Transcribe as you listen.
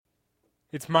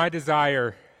It's my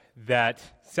desire that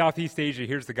Southeast Asia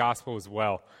hears the gospel as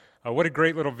well. What a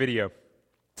great little video.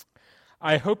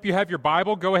 I hope you have your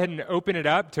Bible. Go ahead and open it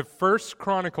up to 1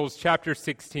 Chronicles chapter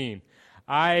 16.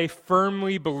 I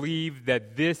firmly believe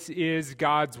that this is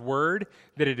God's word,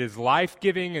 that it is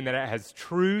life-giving and that it has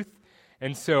truth.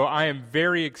 And so I am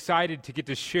very excited to get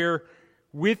to share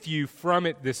with you from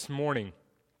it this morning.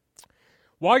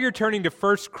 While you're turning to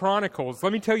 1 Chronicles,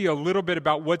 let me tell you a little bit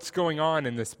about what's going on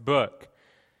in this book.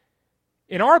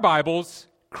 In our Bibles,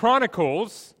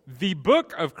 Chronicles, the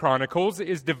book of Chronicles,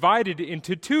 is divided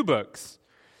into two books.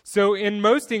 So in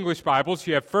most English Bibles,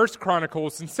 you have 1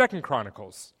 Chronicles and 2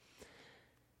 Chronicles.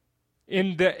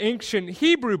 In the ancient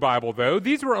Hebrew Bible, though,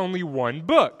 these were only one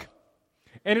book.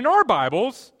 And in our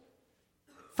Bibles,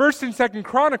 1 and 2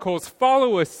 Chronicles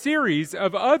follow a series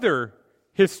of other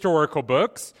historical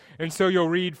books. And so you'll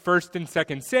read 1 and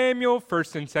 2 Samuel, 1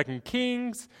 and 2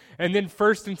 Kings, and then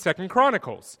 1 and 2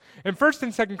 Chronicles. And 1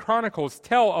 and 2 Chronicles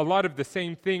tell a lot of the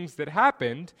same things that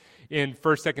happened in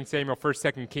 1, 2 Samuel, 1,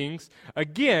 2 Kings,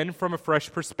 again, from a fresh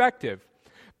perspective.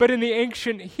 But in the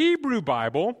ancient Hebrew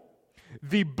Bible,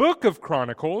 the book of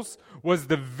Chronicles was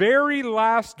the very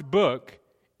last book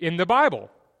in the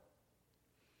Bible.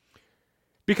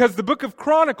 Because the book of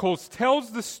Chronicles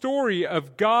tells the story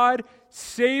of God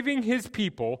saving his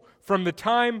people from the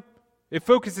time, it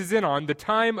focuses in on the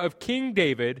time of King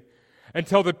David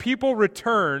until the people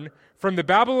return from the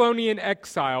Babylonian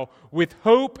exile with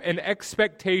hope and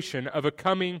expectation of a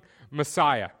coming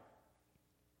Messiah.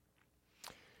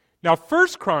 Now, 1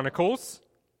 Chronicles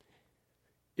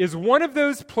is one of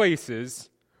those places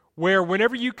where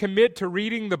whenever you commit to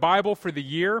reading the Bible for the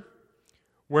year,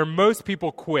 where most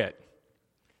people quit.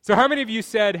 So how many of you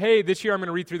said, hey, this year I'm going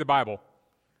to read through the Bible?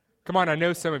 Come on, I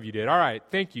know some of you did. All right,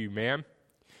 thank you, ma'am.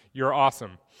 You're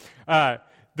awesome. The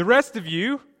rest of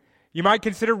you, you might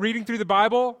consider reading through the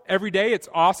Bible every day. It's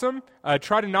awesome.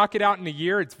 Try to knock it out in a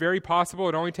year. It's very possible.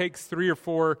 It only takes 3 or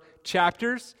 4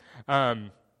 chapters a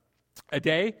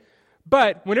day.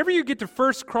 But whenever you get to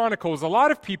 1 Chronicles, a lot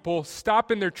of people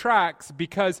stop in their tracks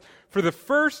because for the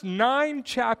first 9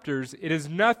 chapters, it is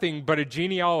nothing but a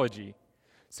genealogy.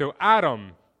 So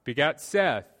Adam begat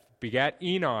Seth, begat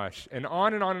Enosh, and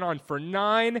on and on and on for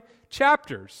 9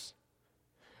 chapters.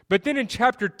 But then in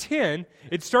chapter 10,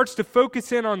 it starts to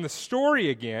focus in on the story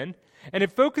again, and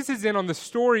it focuses in on the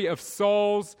story of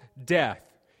Saul's death.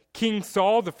 King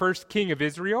Saul, the first king of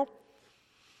Israel.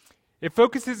 It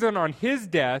focuses in on his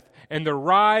death and the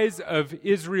rise of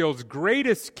Israel's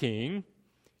greatest king,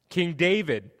 King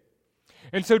David.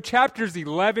 And so chapters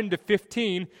 11 to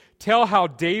 15 tell how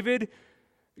David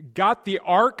got the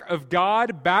ark of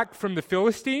God back from the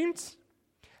Philistines,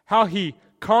 how he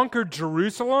conquered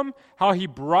Jerusalem, how he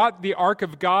brought the ark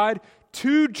of God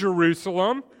to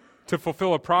Jerusalem to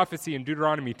fulfill a prophecy in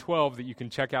Deuteronomy 12 that you can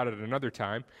check out at another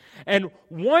time. And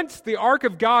once the ark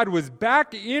of God was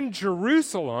back in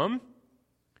Jerusalem,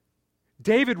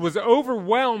 David was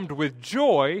overwhelmed with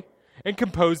joy and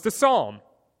composed a psalm.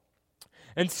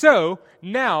 And so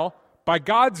now, by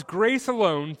God's grace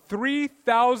alone,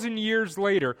 3,000 years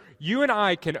later, you and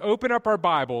I can open up our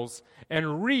Bibles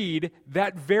and read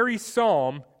that very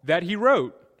psalm that he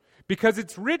wrote, because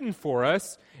it's written for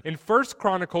us in 1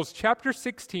 Chronicles chapter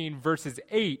 16, verses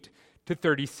 8 to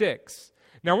 36.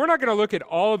 Now, we're not going to look at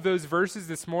all of those verses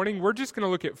this morning. We're just going to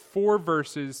look at 4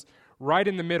 verses right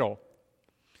in the middle.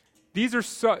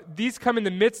 These come in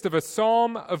the midst of a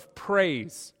psalm of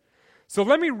praise. So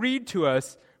let me read to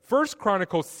us 1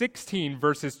 Chronicles 16,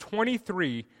 verses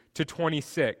 23 to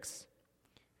 26.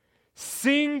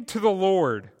 Sing to the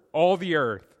Lord, all the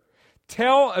earth.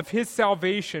 Tell of his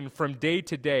salvation from day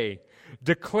to day.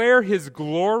 Declare his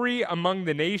glory among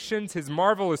the nations, his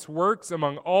marvelous works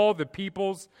among all the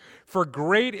peoples. For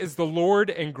great is the Lord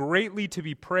and greatly to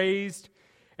be praised,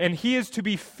 and he is to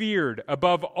be feared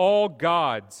above all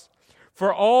gods.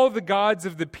 For all the gods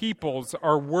of the peoples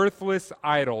are worthless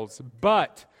idols,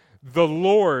 but the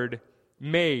Lord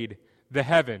made the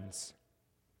heavens.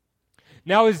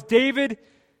 Now, as David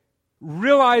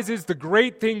realizes the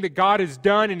great thing that God has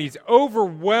done, and he's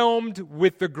overwhelmed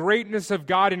with the greatness of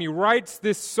God, and he writes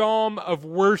this psalm of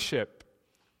worship.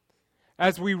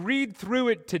 As we read through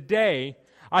it today,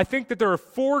 I think that there are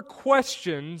 4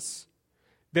 questions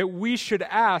that we should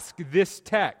ask this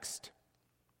text.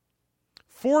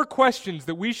 4 questions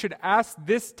that we should ask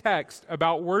this text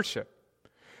about worship.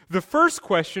 The first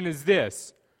question is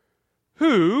this: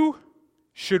 who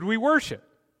should we worship?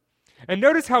 And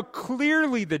notice how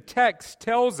clearly the text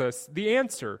tells us the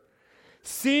answer.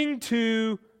 Sing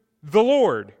to the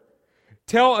Lord.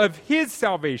 Tell of his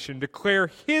salvation. Declare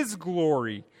his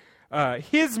glory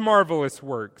his marvelous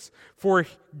works. For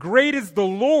great is the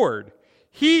Lord.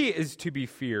 He is to be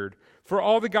feared. For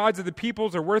all the gods of the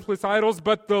peoples are worthless idols,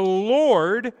 but the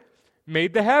Lord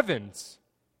made the heavens.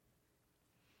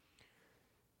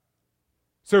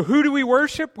 So who do we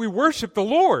worship? We worship the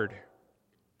Lord.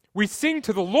 We sing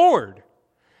to the Lord.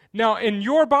 Now, in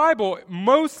your Bible,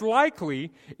 most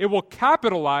likely, it will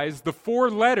capitalize the 4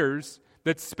 letters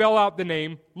that spell out the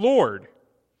name Lord.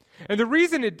 And the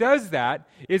reason it does that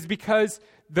is because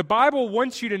the Bible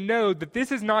wants you to know that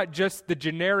this is not just the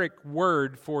generic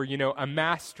word for, a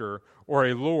master or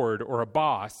a lord or a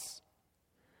boss.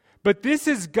 But this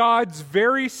is God's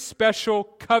very special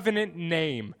covenant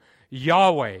name,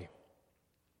 Yahweh.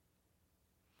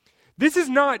 This is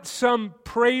not some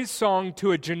praise song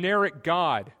to a generic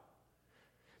God.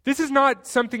 This is not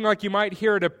something like you might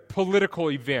hear at a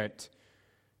political event.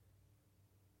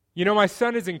 My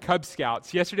son is in Cub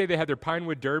Scouts. Yesterday they had their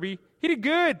Pinewood Derby. He did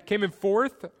good, came in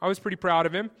 4th. I was pretty proud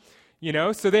of him.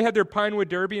 So they had their Pinewood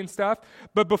Derby and stuff.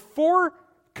 But before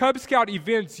Cub Scout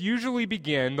events usually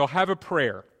begin, they'll have a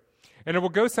prayer. And it will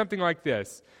go something like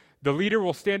this. The leader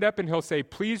will stand up and he'll say,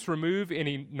 "Please remove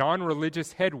any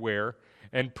non-religious headwear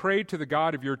and pray to the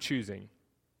God of your choosing.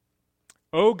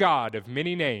 O God of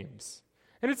many names."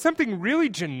 And it's something really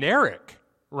generic,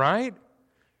 right?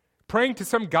 Praying to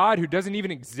some God who doesn't even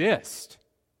exist.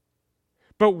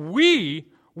 But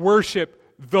we worship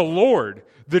the Lord,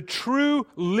 the true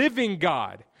living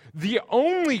God, the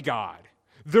only God,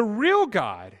 the real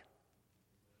God.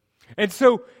 And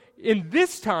so in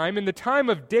this time, in the time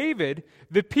of David,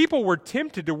 the people were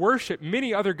tempted to worship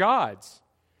many other gods.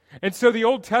 And so the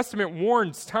Old Testament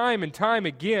warns time and time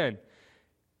again,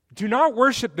 do not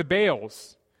worship the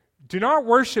Baals. Do not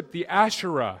worship the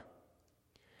Asherah.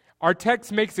 Our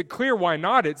text makes it clear why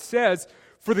not. It says,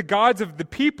 for the gods of the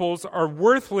peoples are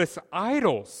worthless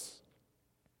idols.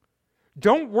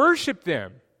 Don't worship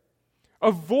them.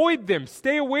 Avoid them.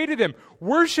 Stay away to them.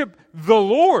 Worship the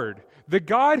Lord, the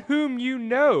God whom you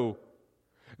know,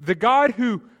 the God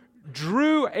who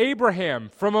drew Abraham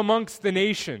from amongst the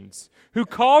nations, who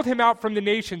called him out from the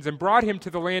nations and brought him to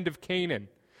the land of Canaan,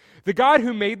 the God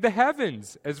who made the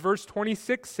heavens, as verse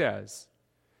 26 says,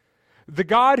 the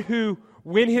God who,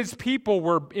 when his people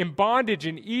were in bondage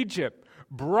in Egypt,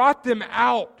 brought them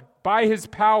out by his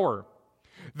power,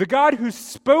 the God who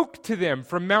spoke to them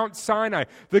from Mount Sinai,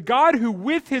 the God who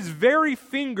with his very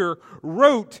finger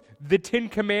wrote the 10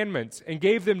 Commandments and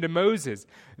gave them to Moses.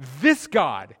 This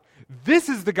God, this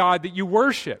is the God that you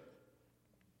worship.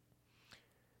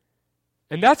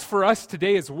 And that's for us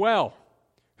today as well.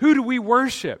 Who do we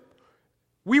worship?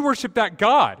 We worship that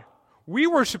God. We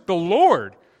worship the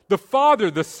Lord, the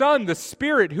Father, the Son, the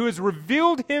Spirit, who has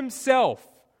revealed himself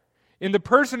in the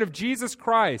person of Jesus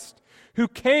Christ, who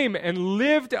came and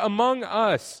lived among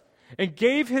us and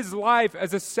gave his life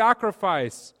as a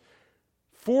sacrifice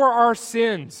for our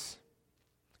sins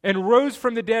and rose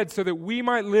from the dead so that we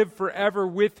might live forever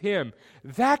with him.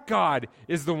 That God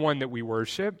is the one that we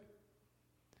worship.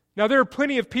 Now, there are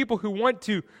plenty of people who want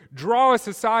to draw us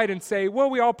aside and say, well,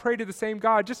 we all pray to the same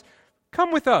God. Just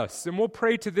come with us and we'll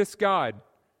pray to this God.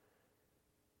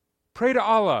 Pray to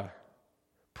Allah.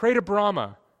 Pray to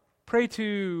Brahma. Pray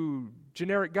to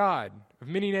generic God of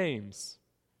many names.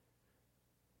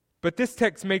 But this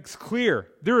text makes clear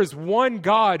there is one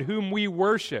God whom we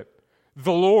worship,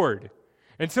 the Lord.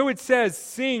 And so it says,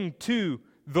 sing to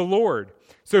the Lord.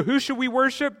 So who should we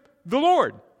worship? The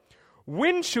Lord.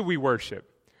 When should we worship?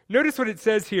 Notice what it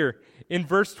says here in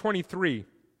verse 23.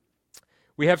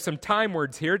 We have some time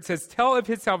words here. It says, tell of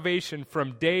his salvation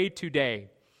from day to day.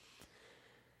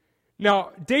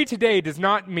 Now, day to day does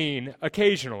not mean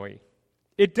occasionally.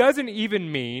 It doesn't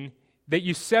even mean that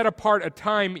you set apart a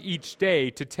time each day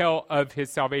to tell of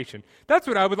his salvation. That's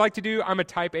what I would like to do. I'm a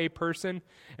type A person,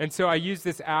 and so I use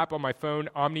this app on my phone,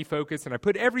 OmniFocus, and I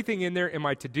put everything in there in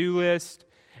my to-do list,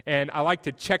 and I like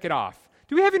to check it off.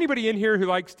 Do we have anybody in here who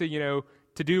likes to,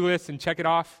 to-do lists and check it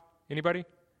off? Anybody?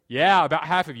 Yeah, about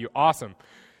half of you. Awesome.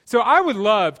 So I would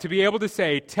love to be able to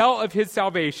say, tell of his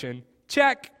salvation,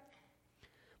 check.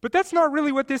 But that's not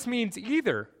really what this means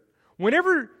either.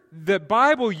 Whenever the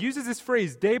Bible uses this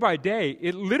phrase day by day,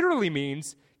 it literally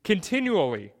means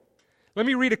continually. Let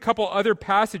me read a couple other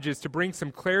passages to bring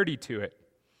some clarity to it.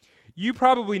 You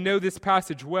probably know this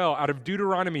passage well out of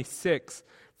Deuteronomy 6,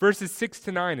 verses 6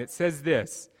 to 9. It says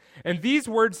this, and these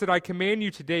words that I command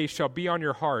you today shall be on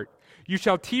your heart. You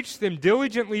shall teach them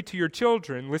diligently to your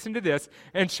children, listen to this,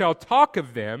 and shall talk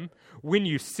of them when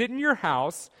you sit in your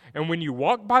house, and when you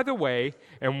walk by the way,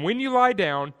 and when you lie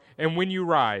down, and when you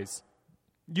rise.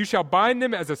 You shall bind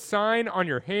them as a sign on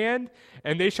your hand,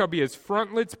 and they shall be as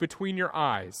frontlets between your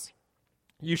eyes.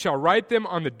 You shall write them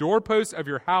on the doorposts of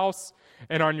your house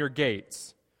and on your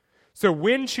gates. So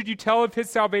when should you tell of his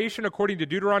salvation according to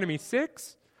Deuteronomy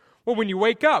 6? Well, when you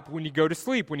wake up, when you go to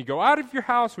sleep, when you go out of your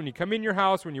house, when you come in your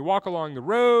house, when you walk along the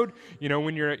road,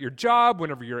 when you're at your job,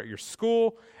 whenever you're at your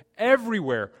school,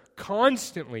 everywhere,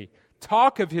 constantly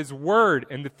talk of his word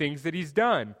and the things that he's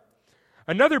done.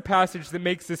 Another passage that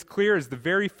makes this clear is the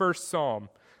very first Psalm.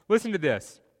 Listen to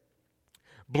this.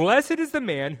 Blessed is the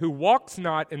man who walks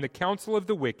not in the counsel of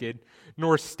the wicked,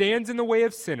 nor stands in the way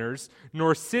of sinners,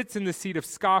 nor sits in the seat of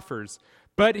scoffers,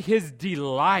 but his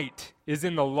delight is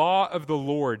in the law of the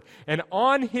Lord, and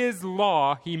on his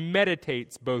law he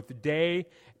meditates both day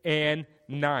and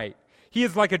night. He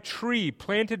is like a tree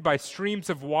planted by streams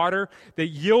of water that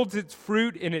yields its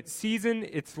fruit in its season.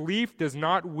 Its leaf does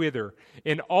not wither.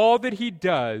 In all that he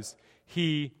does,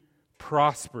 he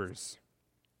prospers.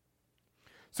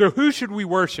 So who should we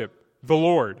worship? The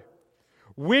Lord.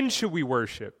 When should we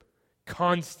worship?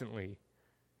 Constantly.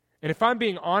 And if I'm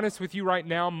being honest with you right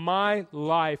now, my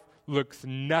life looks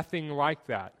nothing like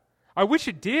that. I wish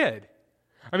it did.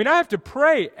 I have to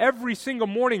pray every single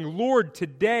morning, Lord,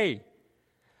 today,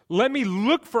 let me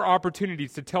look for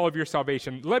opportunities to tell of your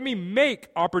salvation. Let me make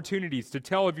opportunities to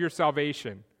tell of your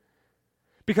salvation.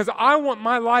 Because I want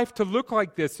my life to look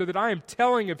like this so that I am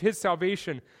telling of his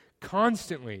salvation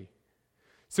constantly.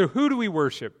 So who do we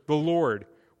worship? The Lord.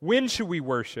 When should we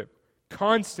worship?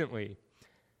 Constantly.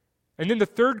 And then the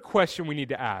third question we need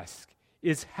to ask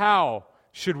is, how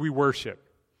should we worship?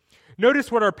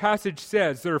 Notice what our passage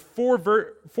says. There are four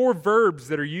verbs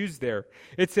that are used there.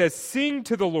 It says, sing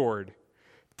to the Lord,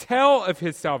 tell of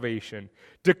his salvation,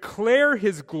 declare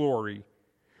his glory,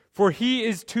 for he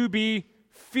is to be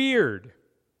feared.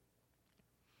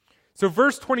 So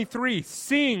verse 23,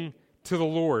 sing to the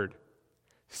Lord.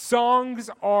 Songs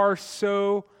are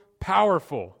so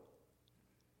powerful.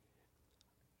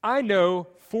 I know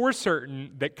for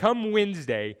certain that come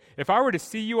Wednesday, if I were to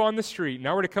see you on the street and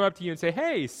I were to come up to you and say,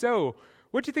 hey, so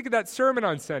what'd you think of that sermon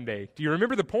on Sunday? Do you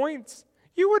remember the points?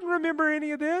 You wouldn't remember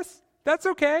any of this. That's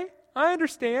okay. I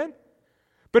understand.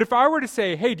 But if I were to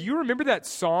say, hey, do you remember that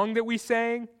song that we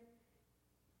sang?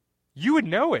 You would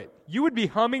know it. You would be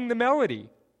humming the melody.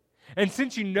 And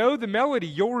since you know the melody,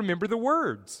 you'll remember the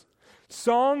words.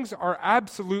 Songs are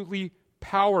absolutely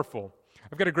powerful.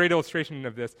 I've got a great illustration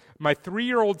of this. My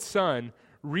 3-year-old son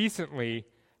recently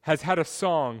has had a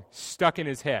song stuck in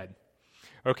his head.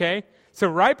 Okay? So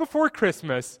right before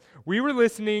Christmas, we were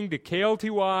listening to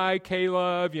KLTY,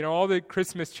 K-Love, all the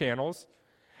Christmas channels.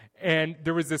 And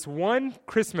there was this one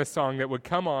Christmas song that would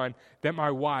come on that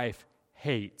my wife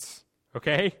hates.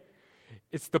 Okay?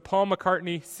 It's the Paul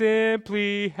McCartney,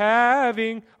 Simply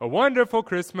Having a Wonderful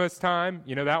Christmas Time.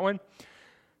 You know that one?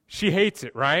 She hates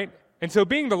it, right? And so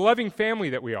being the loving family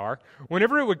that we are,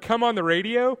 whenever it would come on the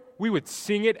radio, we would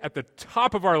sing it at the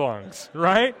top of our lungs,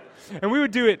 right? And we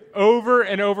would do it over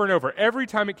and over and over every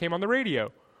time it came on the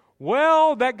radio.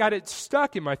 Well, that got it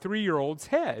stuck in my 3-year-old's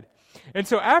head. And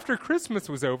so after Christmas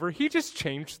was over, he just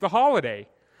changed the holiday.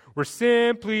 We're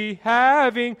simply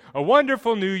having a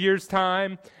wonderful New Year's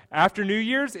time. After New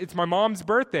Year's, it's my mom's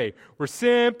birthday. We're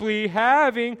simply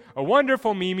having a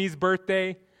wonderful Mimi's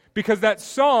birthday, because that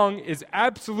song is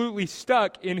absolutely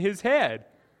stuck in his head.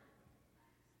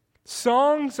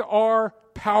 Songs are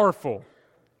powerful.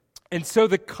 And so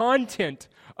the content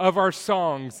of our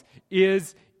songs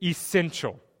is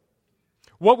essential.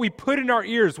 What we put in our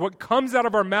ears, what comes out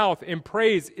of our mouth in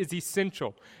praise is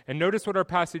essential. And notice what our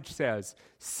passage says.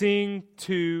 Sing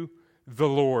to the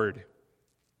Lord.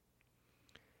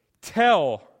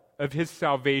 Tell of his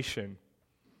salvation.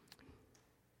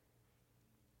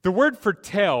 The word for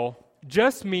tell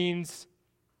just means,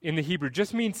 in the Hebrew,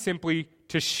 just means simply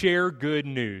to share good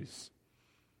news.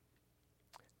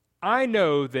 I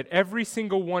know that every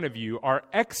single one of you are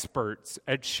experts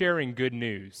at sharing good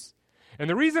news. And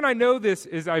the reason I know this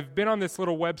is I've been on this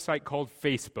little website called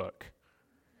Facebook.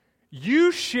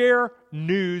 You share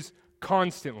news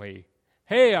constantly.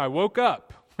 Hey, I woke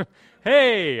up.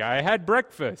 Hey, I had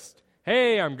breakfast.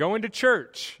 Hey, I'm going to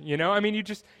church. You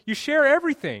share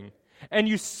everything. And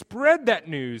you spread that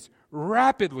news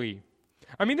rapidly.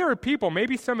 There are people,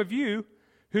 maybe some of you,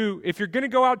 who, if you're going to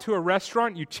go out to a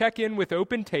restaurant, you check in with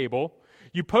OpenTable,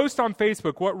 you post on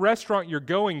Facebook what restaurant you're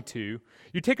going to,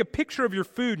 you take a picture of your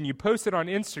food and you post it on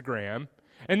Instagram,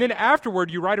 and then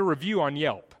afterward you write a review on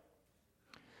Yelp.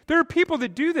 There are people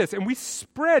that do this, and we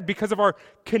spread because of our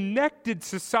connected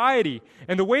society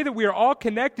and the way that we are all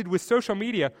connected with social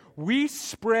media. We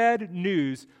spread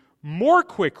news more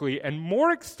quickly and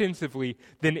more extensively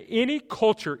than any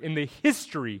culture in the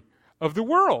history of the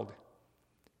world.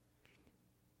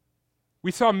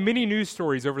 We saw many news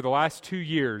stories over the last 2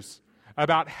 years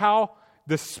about how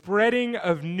the spreading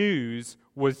of news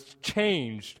was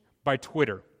changed by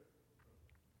Twitter.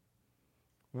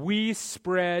 We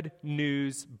spread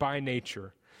news by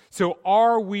nature. So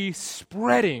are we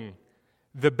spreading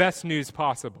the best news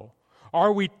possible?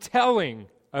 Are we telling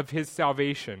of his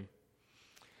salvation?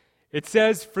 It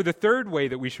says for the third way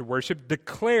that we should worship,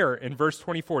 declare in verse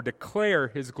 24, declare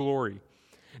his glory.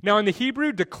 Now in the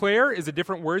Hebrew, declare is a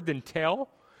different word than tell.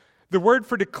 The word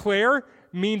for declare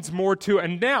means more to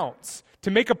announce,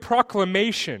 to make a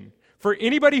proclamation for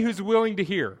anybody who's willing to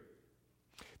hear.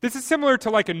 This is similar to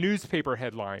like a newspaper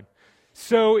headline.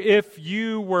 So if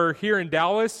you were here in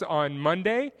Dallas on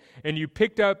Monday and you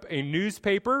picked up a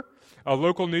newspaper, a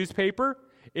local newspaper,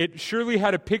 it surely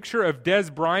had a picture of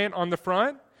Dez Bryant on the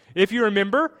front. If you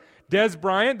remember, Dez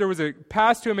Bryant, there was a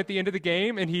pass to him at the end of the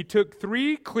game, and he took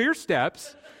 3 clear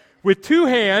steps. With 2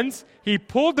 hands, he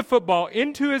pulled the football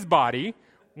into his body,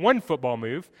 1 football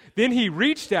move. Then he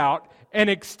reached out and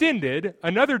extended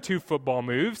another 2 football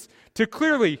moves to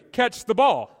clearly catch the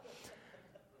ball.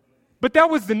 But that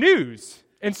was the news.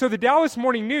 And so the Dallas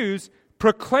Morning News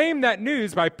proclaimed that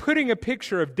news by putting a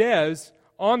picture of Dez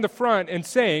on the front and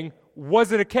saying,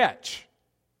 was it a catch?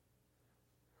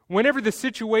 Whenever the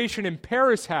situation in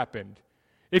Paris happened,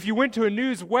 if you went to a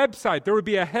news website, there would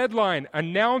be a headline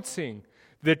announcing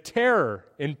the terror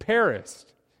in Paris,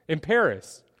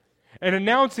 and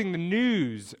announcing the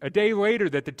news a day later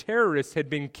that the terrorists had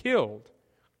been killed.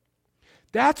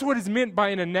 That's what is meant by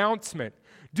an announcement.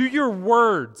 Do your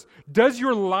words, does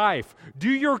your life, do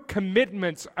your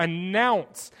commitments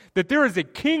announce that there is a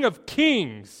King of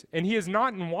Kings and he is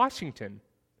not in Washington?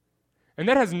 And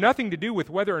that has nothing to do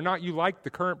with whether or not you like the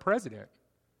current president.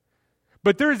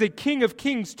 But there is a King of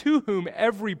Kings to whom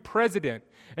every president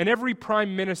and every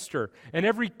prime minister and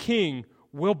every king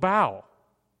will bow.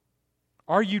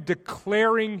 Are you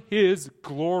declaring his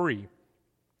glory?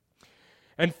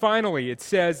 And finally, it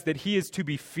says that he is to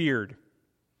be feared.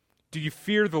 Do you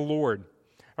fear the Lord?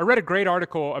 I read a great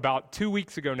article about 2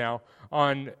 weeks ago now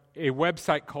on a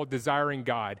website called Desiring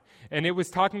God, and it was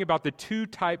talking about the 2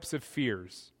 types of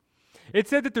fears. It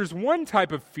said that there's one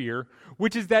type of fear,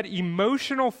 which is that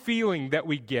emotional feeling that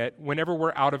we get whenever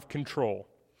we're out of control.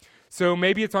 So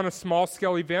maybe it's on a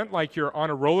small-scale event, like you're on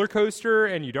a roller coaster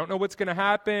and you don't know what's going to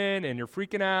happen and you're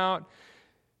freaking out.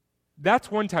 That's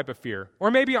one type of fear.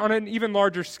 Or maybe on an even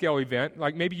larger scale event,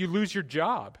 like maybe you lose your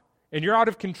job and you're out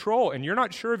of control and you're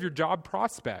not sure of your job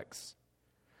prospects.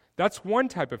 That's one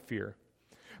type of fear.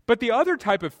 But the other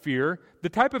type of fear, the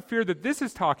type of fear that this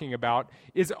is talking about,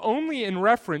 is only in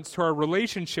reference to our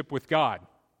relationship with God.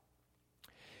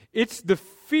 It's the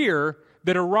fear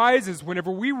that arises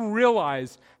whenever we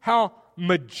realize how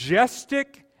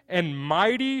majestic and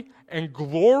mighty and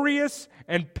glorious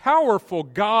and powerful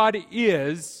God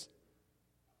is,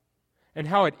 and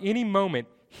how at any moment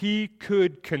he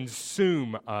could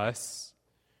consume us,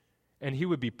 and he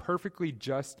would be perfectly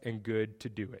just and good to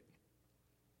do it.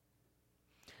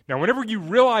 Now, whenever you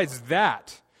realize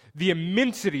that, the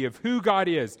immensity of who God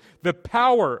is, the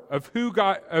power of who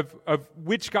God of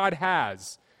which God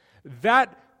has,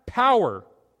 that power,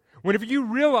 whenever you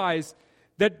realize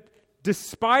that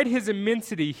despite his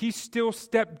immensity, he still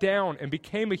stepped down and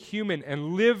became a human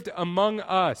and lived among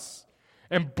us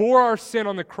and bore our sin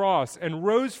on the cross and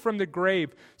rose from the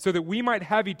grave so that we might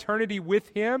have eternity with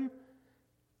him,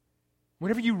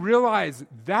 whenever you realize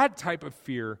that type of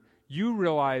fear, you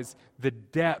realize the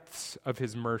depths of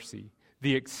his mercy,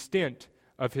 the extent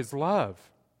of his love.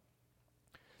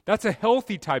 That's a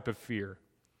healthy type of fear.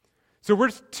 So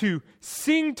we're to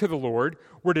sing to the Lord,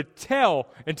 we're to tell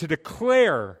and to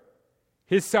declare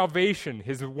his salvation,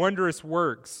 his wondrous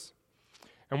works,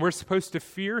 and we're supposed to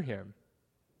fear him.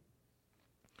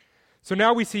 So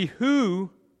now we see who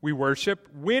we worship,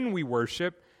 when we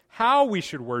worship, how we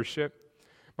should worship.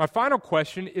 My final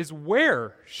question is,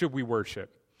 where should we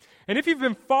worship? And if you've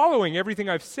been following everything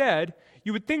I've said,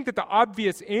 you would think that the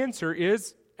obvious answer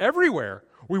is everywhere.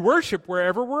 We worship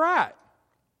wherever we're at.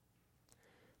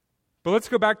 But let's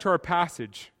go back to our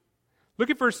passage.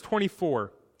 Look at verse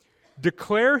 24.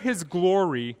 Declare his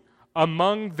glory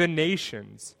among the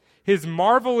nations, his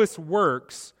marvelous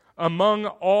works among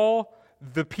all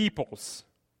the peoples.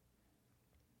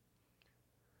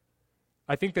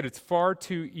 I think that it's far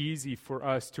too easy for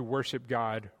us to worship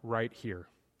God right here.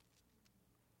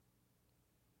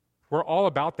 We're all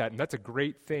about that, and that's a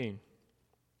great thing.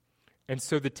 And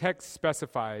so the text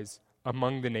specifies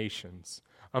among the nations,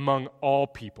 among all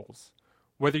peoples,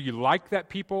 whether you like that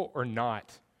people or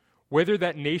not, whether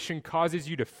that nation causes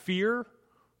you to fear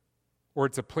or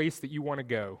it's a place that you want to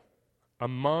go.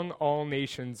 among all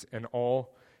nations and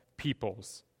all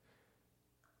peoples.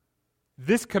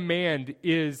 This command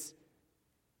is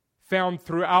found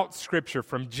throughout Scripture,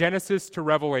 from Genesis to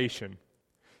Revelation.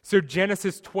 So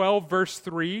Genesis 12, verse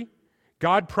 3,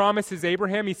 God promises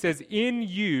Abraham, he says, "In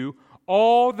you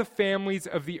all the families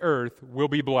of the earth will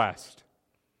be blessed."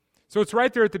 So it's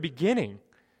right there at the beginning.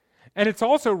 And it's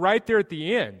also right there at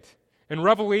the end. In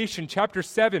Revelation chapter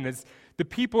 7, as the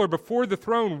people are before the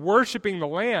throne worshiping the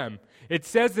Lamb, it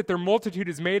says that their multitude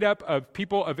is made up of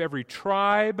people of every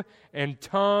tribe and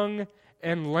tongue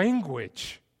and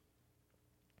language.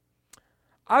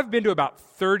 I've been to about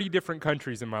 30 different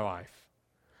countries in my life.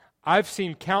 I've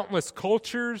seen countless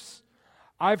cultures.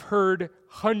 I've heard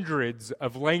hundreds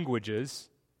of languages.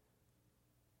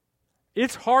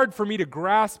 It's hard for me to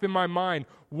grasp in my mind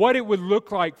what it would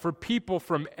look like for people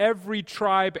from every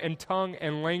tribe and tongue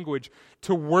and language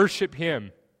to worship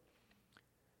Him.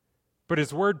 But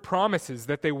His Word promises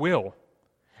that they will.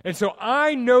 And so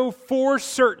I know for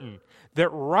certain that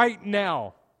right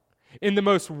now, in the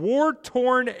most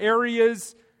war-torn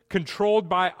areas controlled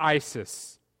by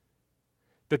ISIS,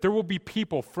 that there will be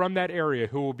people from that area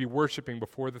who will be worshiping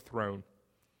before the throne.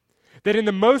 That in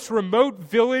the most remote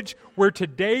village where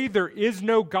today there is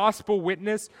no gospel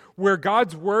witness, where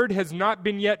God's word has not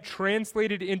been yet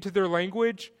translated into their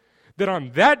language, that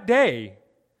on that day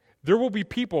there will be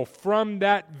people from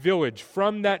that village,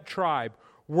 from that tribe,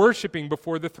 worshiping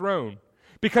before the throne.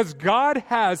 Because God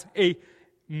has a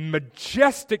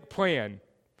majestic plan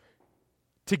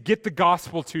to get the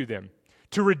gospel to them,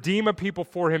 to redeem a people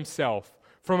for Himself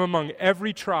from among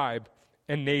every tribe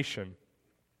and nation.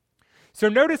 So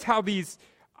notice how these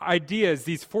ideas,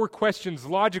 these four questions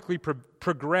logically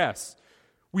progress.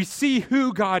 We see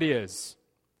who God is,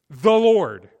 the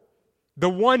Lord, the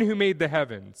one who made the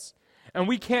heavens. And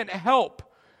we can't help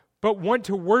but want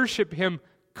to worship Him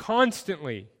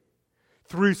constantly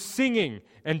through singing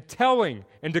and telling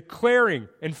and declaring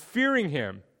and fearing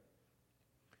Him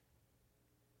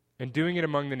and doing it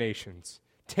among the nations.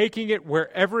 Taking it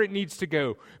wherever it needs to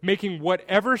go, making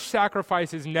whatever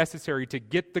sacrifice is necessary to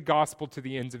get the gospel to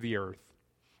the ends of the earth.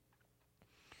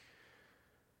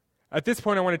 At this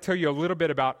point, I want to tell you a little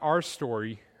bit about our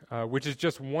story, which is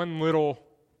just one little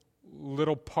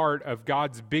part of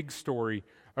God's big story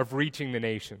of reaching the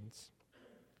nations.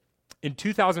 In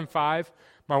 2005,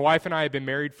 my wife and I had been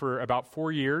married for about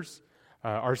 4 years.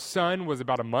 Our son was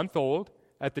about a month old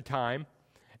at the time,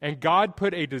 and God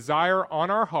put a desire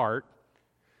on our heart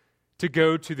to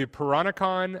go to the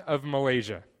Peranakan of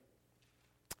Malaysia.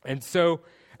 And so,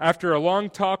 after a long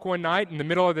talk one night, in the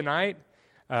middle of the night,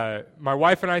 my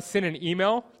wife and I sent an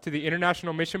email to the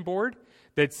International Mission Board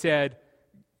that said,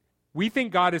 "We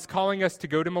think God is calling us to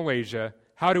go to Malaysia.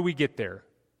 How do we get there?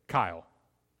 Kyle."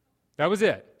 That was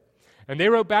it. And they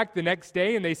wrote back the next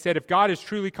day and they said, "If God is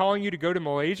truly calling you to go to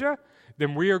Malaysia,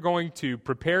 then we are going to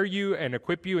prepare you and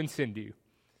equip you and send you."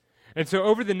 And so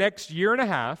over the next year and a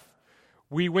half,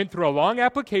 we went through a long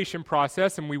application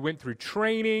process, and we went through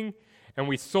training, and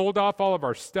we sold off all of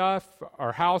our stuff,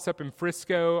 our house up in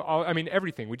Frisco,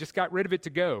 everything. We just got rid of it to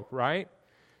go, right?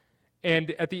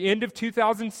 And at the end of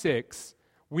 2006,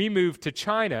 we moved to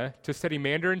China to study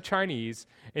Mandarin Chinese,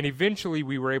 and eventually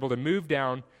we were able to move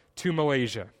down to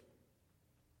Malaysia.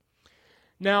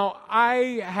 Now,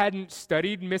 I hadn't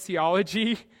studied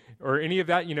missiology or any of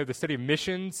that, the study of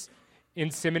missions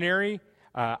in seminary.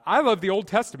 I love the Old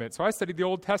Testament, so I studied the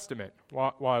Old Testament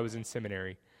while I was in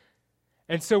seminary.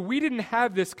 And so we didn't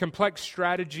have this complex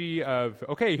strategy of,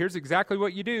 okay, here's exactly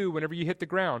what you do whenever you hit the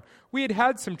ground. We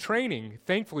had some training.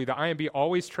 Thankfully, the IMB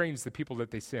always trains the people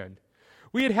that they send.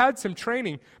 We had some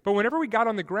training, but whenever we got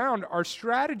on the ground, our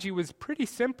strategy was pretty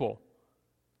simple.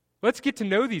 Let's get to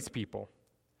know these people.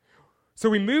 So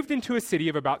we moved into a city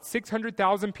of about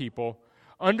 600,000 people,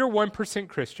 under 1%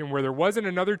 Christian, where there wasn't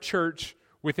another church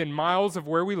within miles of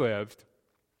where we lived.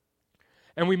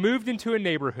 And we moved into a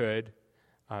neighborhood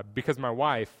because my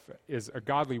wife is a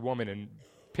godly woman and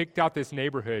picked out this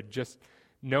neighborhood just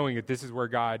knowing that this is where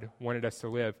God wanted us to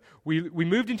live. We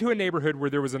moved into a neighborhood where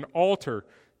there was an altar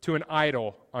to an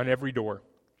idol on every door.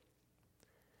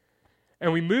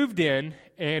 And we moved in,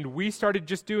 and we started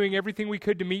just doing everything we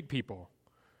could to meet people.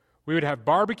 We would have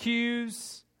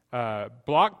barbecues,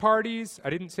 block parties. I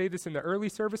didn't say this in the early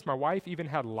service. My wife even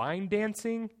had line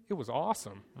dancing. It was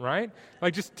awesome, right?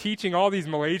 Like just teaching all these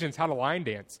Malaysians how to line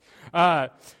dance.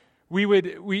 We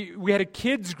had a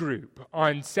kids group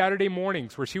on Saturday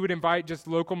mornings where she would invite just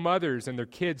local mothers and their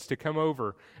kids to come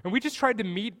over. And we just tried to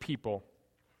meet people.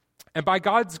 And by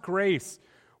God's grace,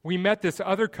 we met this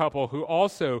other couple who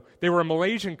also, they were a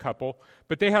Malaysian couple,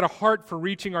 but they had a heart for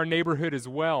reaching our neighborhood as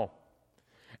well.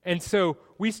 And so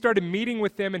we started meeting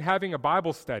with them and having a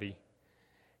Bible study.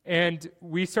 And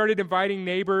we started inviting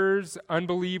neighbors,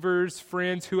 unbelievers,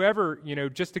 friends, whoever,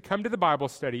 just to come to the Bible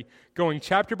study, going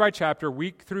chapter by chapter,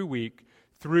 week through week,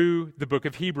 through the book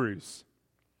of Hebrews.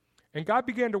 And God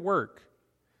began to work.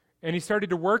 And he started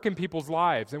to work in people's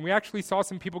lives. And we actually saw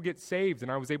some people get saved,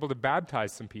 and I was able to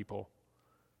baptize some people.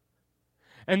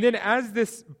 And then as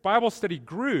this Bible study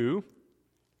grew,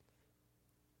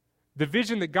 the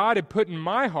vision that God had put in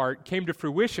my heart came to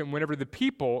fruition whenever the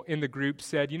people in the group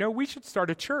said, we should start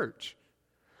a church.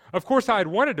 Of course, I had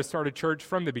wanted to start a church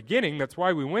from the beginning. That's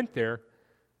why we went there.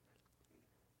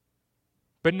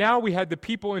 But now we had the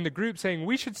people in the group saying,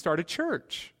 we should start a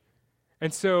church.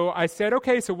 And so I said,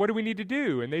 okay, so what do we need to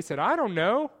do? And they said, I don't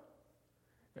know.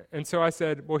 And so I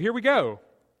said, well, here we go.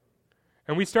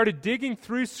 And we started digging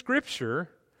through Scripture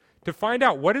to find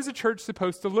out, what is a church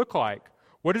supposed to look like?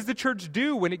 What does the church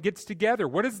do when it gets together?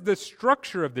 What does the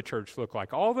structure of the church look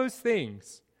like? All those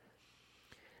things.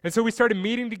 And so we started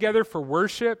meeting together for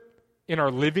worship in our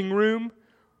living room,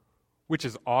 which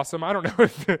is awesome. I don't know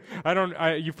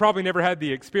if you've probably never had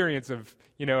the experience of,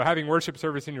 having worship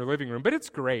service in your living room, but it's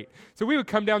great. So we would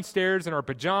come downstairs in our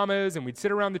pajamas, and we'd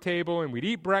sit around the table, and we'd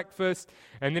eat breakfast,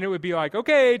 and then it would be like,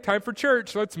 okay, time for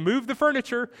church. Let's move the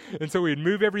furniture. And so we'd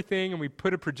move everything, and we'd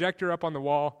put a projector up on the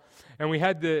wall, and we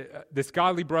had this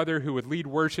godly brother who would lead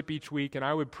worship each week, and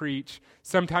I would preach.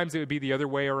 Sometimes it would be the other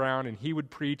way around, and he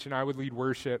would preach, and I would lead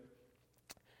worship.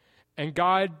 And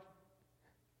God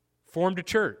formed a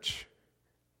church.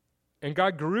 And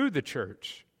God grew the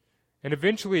church. And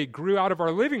eventually it grew out of our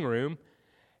living room.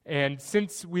 And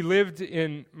since we lived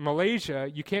in Malaysia,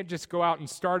 you can't just go out and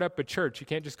start up a church. You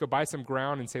can't just go buy some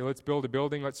ground and say, let's build a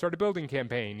building. Let's start a building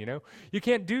campaign, You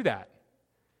can't do that.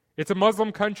 It's a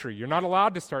Muslim country. You're not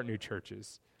allowed to start new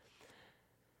churches.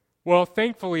 Well,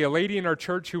 thankfully, a lady in our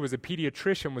church who was a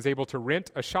pediatrician was able to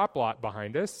rent a shop lot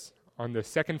behind us on the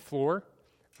second floor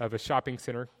of a shopping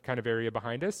center kind of area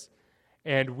behind us.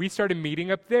 And we started meeting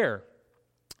up there.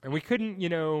 And we couldn't,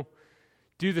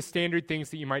 do the standard things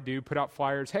that you might do, put out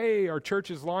flyers, hey, our church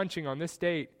is launching on this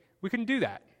date. We couldn't do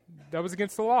that. That was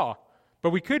against the law. But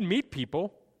we could meet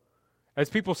people. As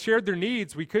people shared their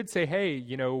needs, we could say, hey,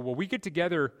 we get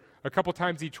together a couple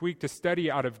times each week to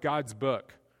study out of God's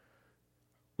book.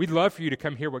 We'd love for you to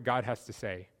come hear what God has to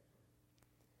say.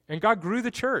 And God grew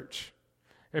the church.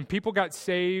 And people got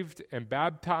saved and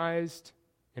baptized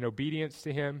in obedience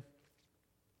to him.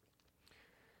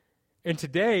 And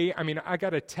today, I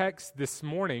got a text this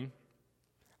morning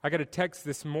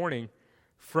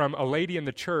from a lady in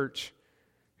the church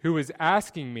who was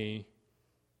asking me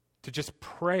to just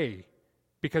pray,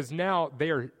 because now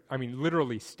they are,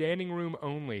 literally standing room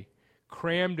only,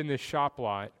 crammed in this shop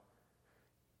lot,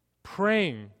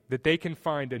 praying that they can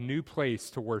find a new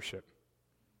place to worship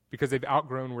because they've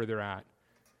outgrown where they're at.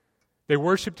 They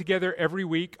worship together every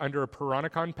week under a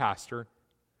Peranakan pastor.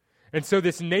 And so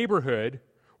this neighborhood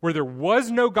where there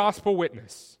was no gospel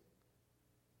witness,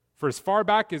 for as far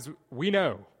back as we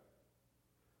know,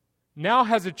 now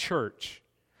has a church,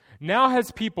 now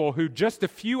has people who just a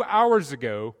few hours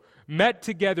ago met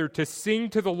together to sing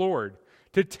to the Lord,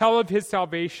 to tell of his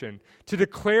salvation, to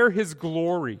declare his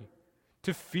glory,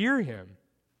 to fear him.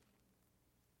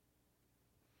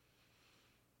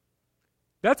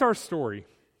 That's our story.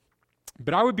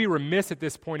 But I would be remiss at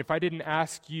this point if I didn't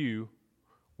ask you,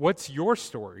 what's your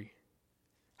story?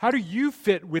 How do you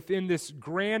fit within this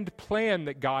grand plan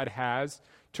that God has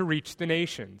to reach the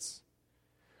nations?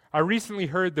 I recently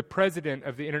heard the president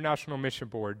of the International Mission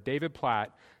Board, David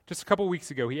Platt, just a couple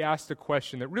weeks ago. He asked a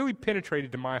question that really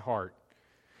penetrated to my heart.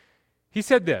 He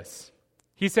said this.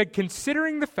 He said,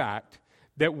 considering the fact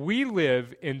that we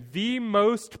live in the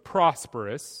most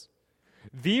prosperous,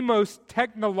 the most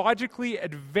technologically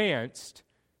advanced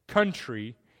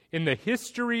country in the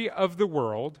history of the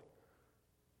world,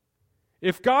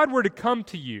 if God were to come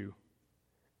to you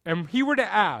and he were to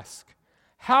ask,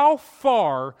 how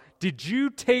far did you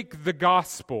take the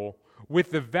gospel with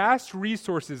the vast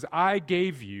resources I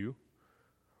gave you,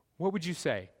 what would you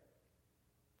say?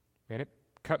 Man, it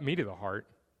cut me to the heart.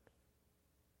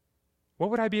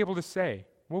 What would I be able to say?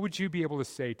 What would you be able to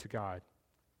say to God?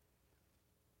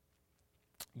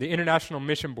 The International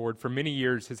Mission Board for many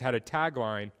years has had a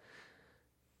tagline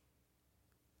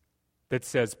that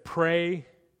says, pray,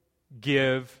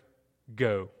 give,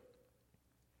 go.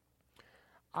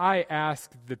 I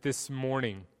ask that this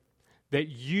morning that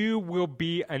you will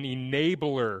be an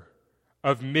enabler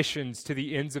of missions to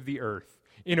the ends of the earth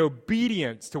in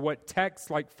obedience to what texts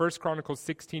like 1 Chronicles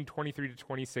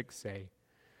 16:23-26 say.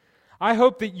 I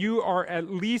hope that you are at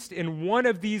least in one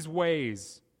of these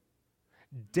ways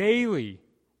daily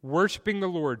worshiping the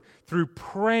Lord, through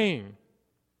praying.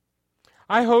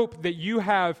 I hope that you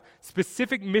have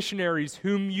specific missionaries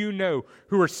whom you know,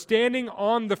 who are standing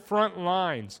on the front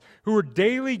lines, who are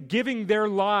daily giving their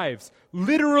lives,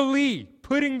 literally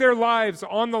putting their lives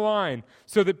on the line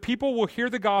so that people will hear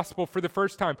the gospel for the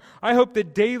first time. I hope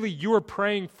that daily you are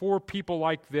praying for people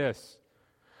like this.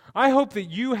 I hope that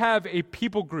you have a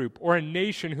people group or a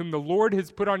nation whom the Lord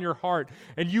has put on your heart,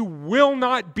 and you will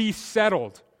not be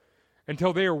settled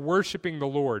until they are worshiping the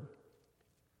Lord.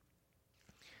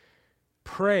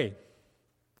 Pray.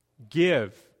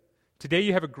 Give. Today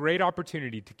you have a great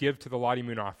opportunity to give to the Lottie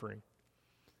Moon offering.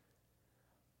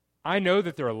 I know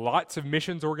that there are lots of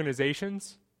missions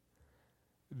organizations.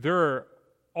 There are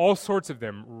all sorts of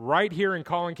them right here in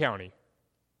Collin County.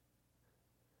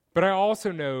 But I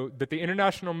also know that the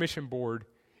International Mission Board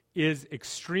is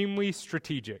extremely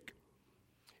strategic,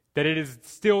 that it is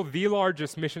still the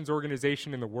largest missions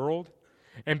organization in the world,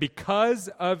 and because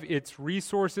of its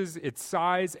resources, its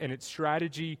size, and its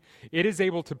strategy, it is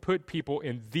able to put people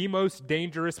in the most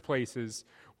dangerous places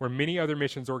where many other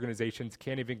missions organizations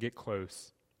can't even get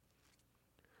close.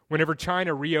 Whenever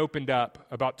China reopened up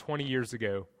about 20 years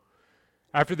ago,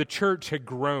 after the church had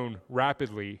grown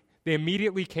rapidly, they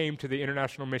immediately came to the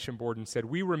International Mission Board and said,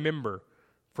 "We remember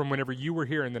from whenever you were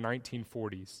here in the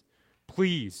 1940s.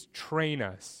 Please train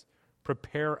us,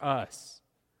 prepare us."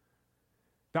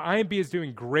 The IMB is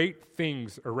doing great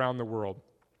things around the world,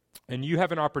 and you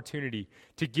have an opportunity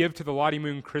to give to the Lottie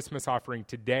Moon Christmas offering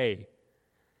today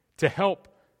to help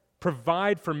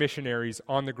provide for missionaries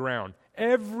on the ground.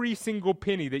 Every single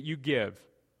penny that you give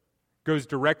goes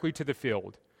directly to the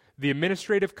field. The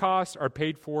administrative costs are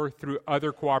paid for through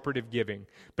other cooperative giving,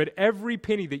 but every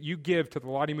penny that you give to the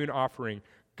Lottie Moon offering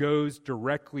goes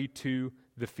directly to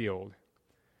the field.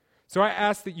 So I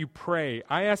ask that you pray,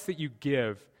 I ask that you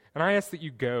give, and I ask that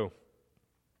you go.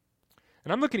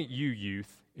 And I'm looking at you,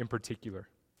 youth, in particular.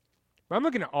 I'm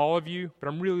looking at all of you, but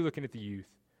I'm really looking at the youth.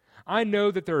 I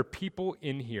know that there are people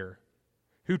in here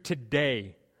who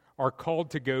today are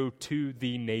called to go to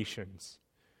the nations,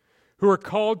 who are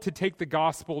called to take the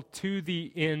gospel to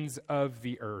the ends of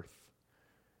the earth.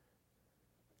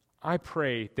 I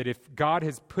pray that if God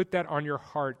has put that on your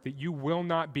heart, that you will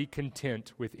not be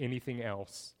content with anything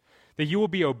else, that you will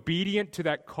be obedient to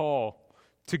that call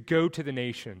to go to the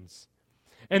nations.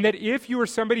 And that if you are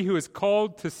somebody who is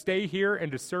called to stay here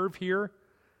and to serve here,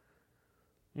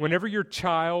 whenever your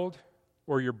child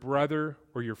or your brother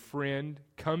or your friend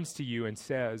comes to you and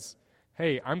says,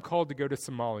 "Hey, I'm called to go to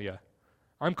Somalia.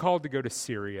 I'm called to go to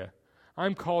Syria.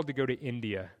 I'm called to go to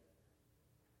India,"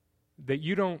 that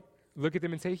you don't look at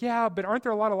them and say, "Yeah, but aren't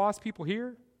there a lot of lost people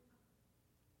here?"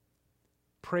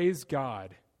 Praise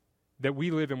God that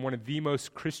we live in one of the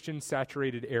most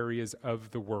Christian-saturated areas of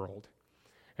the world.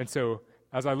 And so,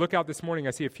 as I look out this morning,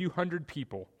 I see a few hundred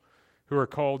people who are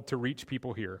called to reach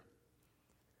people here.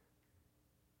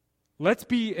 Let's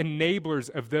be enablers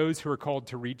of those who are called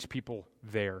to reach people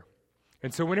there.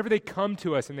 And so whenever they come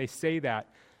to us and they say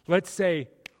that, let's say,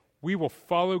 we will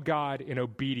follow God in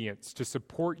obedience to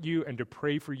support you and to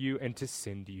pray for you and to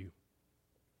send you.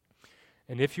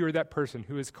 And if you're that person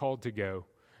who is called to go,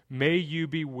 may you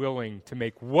be willing to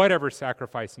make whatever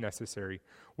sacrifice necessary,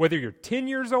 whether you're 10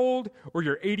 years old or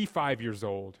you're 85 years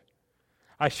old.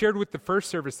 I shared with the first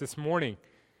service this morning,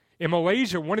 in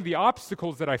Malaysia, one of the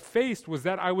obstacles that I faced was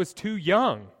that I was too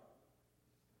young.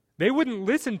 They wouldn't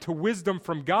listen to wisdom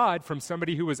from God from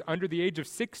somebody who was under the age of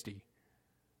 60.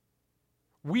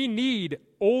 We need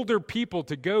older people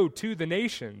to go to the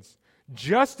nations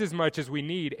just as much as we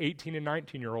need 18 and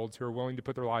 19-year-olds who are willing to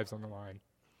put their lives on the line.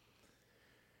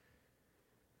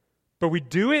 But we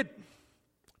do it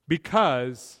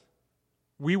because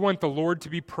we want the Lord to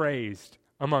be praised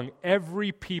among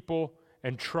every people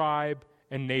and tribe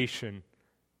and nation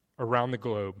around the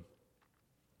globe.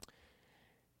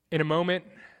 In a moment,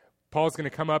 Paul's going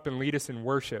to come up and lead us in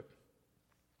worship.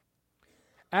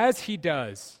 As he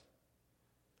does,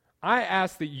 I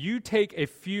ask that you take a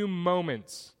few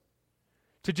moments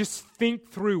to just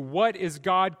think through, what is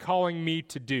God calling me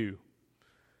to do?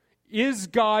 Is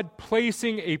God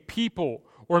placing a people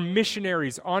or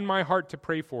missionaries on my heart to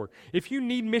pray for? If you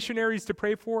need missionaries to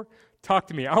pray for, talk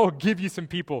to me. I will give you some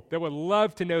people that would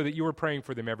love to know that you are praying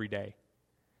for them every day.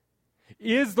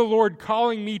 Is the Lord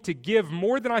calling me to give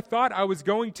more than I thought I was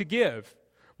going to give,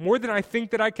 more than I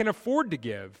think that I can afford to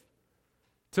give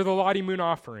to the Lottie Moon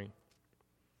offering?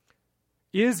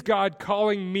 Is God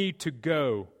calling me to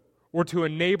go or to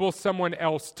enable someone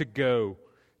else to go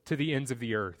to the ends of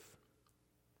the earth?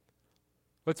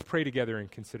 Let's pray together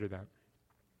and consider that.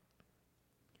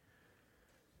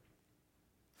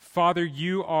 Father,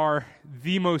 you are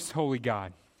the most holy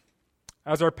God.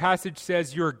 As our passage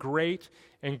says, you are great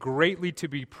and greatly to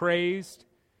be praised,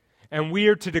 and we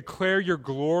are to declare your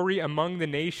glory among the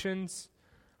nations,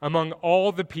 among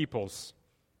all the peoples.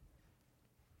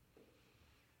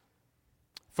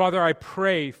 Father, I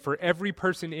pray for every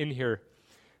person in here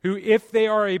who, if they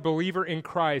are a believer in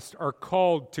Christ, are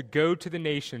called to go to the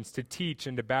nations to teach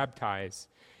and to baptize.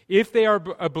 If they are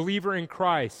a believer in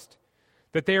Christ,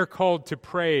 that they are called to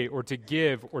pray or to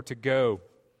give or to go.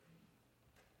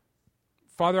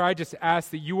 Father, I just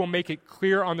ask that you will make it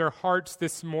clear on their hearts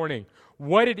this morning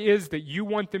what it is that you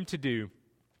want them to do,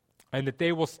 and that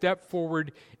they will step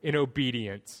forward in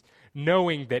obedience,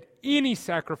 knowing that any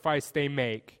sacrifice they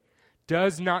make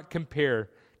does not compare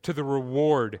to the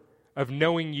reward of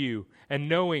knowing you and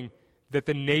knowing that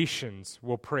the nations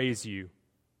will praise you.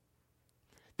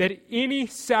 That any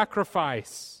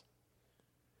sacrifice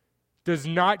does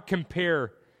not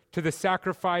compare to the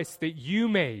sacrifice that you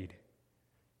made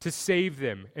to save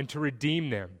them and to redeem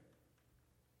them.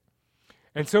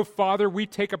 And so, Father, we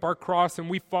take up our cross and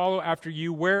we follow after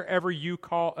you wherever you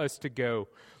call us to go.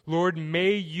 Lord,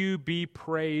 may you be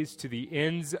praised to the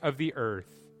ends of the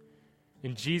earth.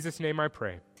 In Jesus' name I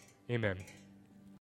pray. Amen.